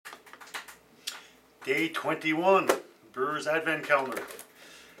Day 21, Brewer's Advent Calendar.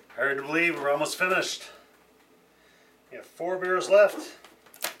 Hard to believe we're almost finished. We have 4 beers left.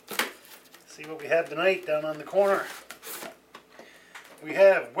 See what we have tonight down on the corner. We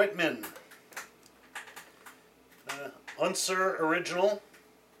have Wittmann Urhell Original.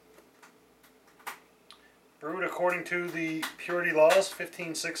 Brewed according to the purity laws,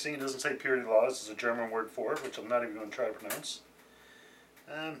 1516. Doesn't say purity laws, it's a German word for it, which I'm not even going to try to pronounce.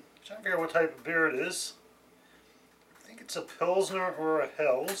 Trying to figure out what type of beer it is. I think it's a Pilsner or a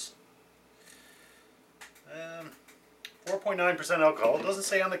Helles. 4.9% alcohol. It doesn't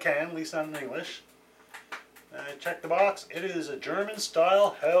say on the can, at least not in English. Check the box. It is a German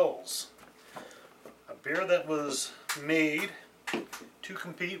style Helles. A beer that was made to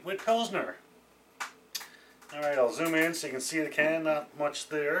compete with Pilsner. Alright, I'll zoom in so you can see the can. Not much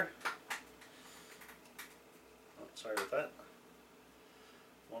there. Oh, sorry about that.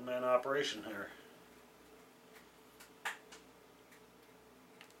 One-man operation here.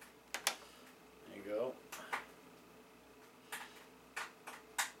 There you go.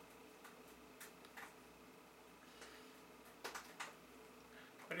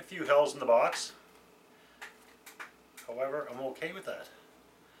 Quite a few Hells in the box. However, I'm okay with that.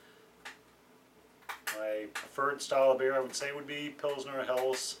 My preferred style of beer, I would say, would be Pilsner,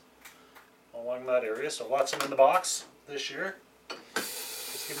 Helles, along that area. So lots of them in the box this year.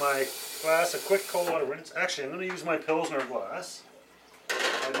 Just give my glass a quick cold water rinse. Actually, I'm going to use my Pilsner glass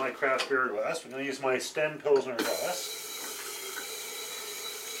and my craft beer glass. I'm going to use my Sten Pilsner glass.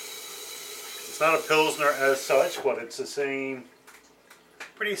 It's not a Pilsner as such, but it's the same,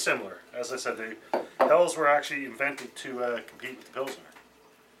 pretty similar. As I said, the Hells were actually invented to compete with the Pilsner.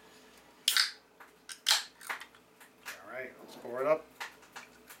 Alright, let's pour it up.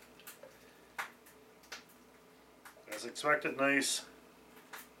 As expected, nice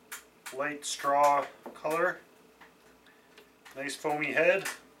light straw color, nice foamy head.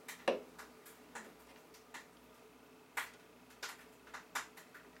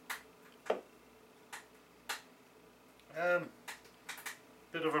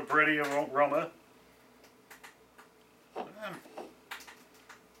 Bit of a bready aroma.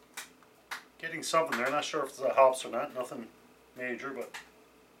 Getting something there, not sure if it's the hops or not, nothing major, but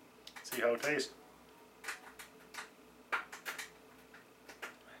see how it tastes.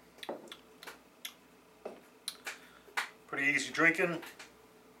 Pretty easy drinking.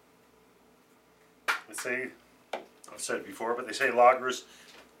 They say, I've said it before, but they say lagers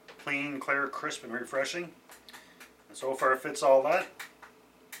clean, clear, crisp, and refreshing. And so far it fits all that.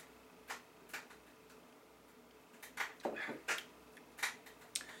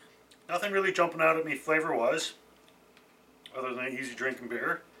 Nothing really jumping out at me flavor-wise, other than an easy drinking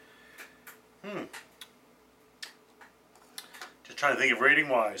beer. Just trying to think of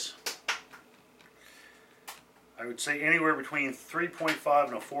rating-wise. I would say anywhere between 3.5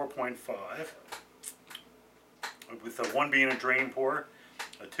 and a 4.5. With a 1 being a drain pour,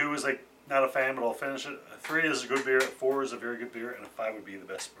 a 2 is like not a fan, but I'll finish it. A 3 is a good beer, a 4 is a very good beer, and a 5 would be the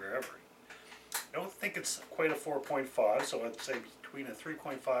best beer ever. I don't think it's quite a 4.5, so I'd say between a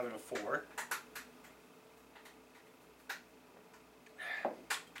 3.5 and a 4.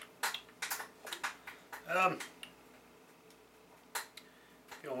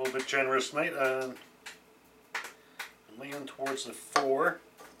 Feel a little bit generous tonight. I'm leaning towards the 4.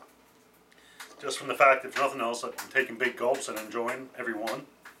 Just from the fact, if nothing else, I'm taking big gulps and enjoying every one.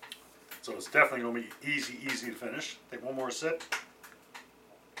 So it's definitely going to be easy to finish. Take one more sip.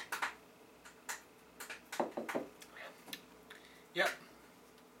 Yep.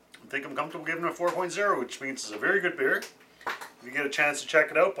 I think I'm comfortable giving it a 4.0, which means it's a very good beer. If you get a chance to check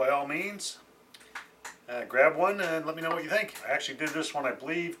it out, by all means, grab one and let me know what you think. I actually did this one, I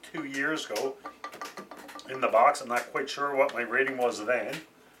believe, 2 years ago in the box. I'm not quite sure what my rating was then.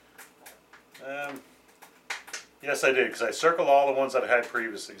 Yes, I did, because I circled all the ones that I had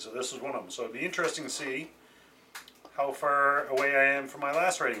previously, so this was one of them. So it'd be interesting to see how far away I am from my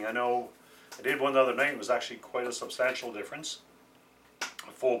last rating. I know I did one the other night. It was actually quite a substantial difference,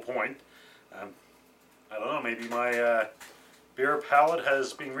 a full point. I don't know, maybe my beer palate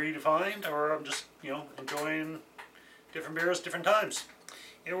has been redefined, or I'm just, enjoying different beers different times.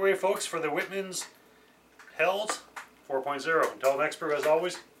 Either way, folks, for the Wittmann's Helles 4.0. Until next brew, as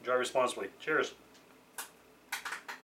always, enjoy responsibly. Cheers.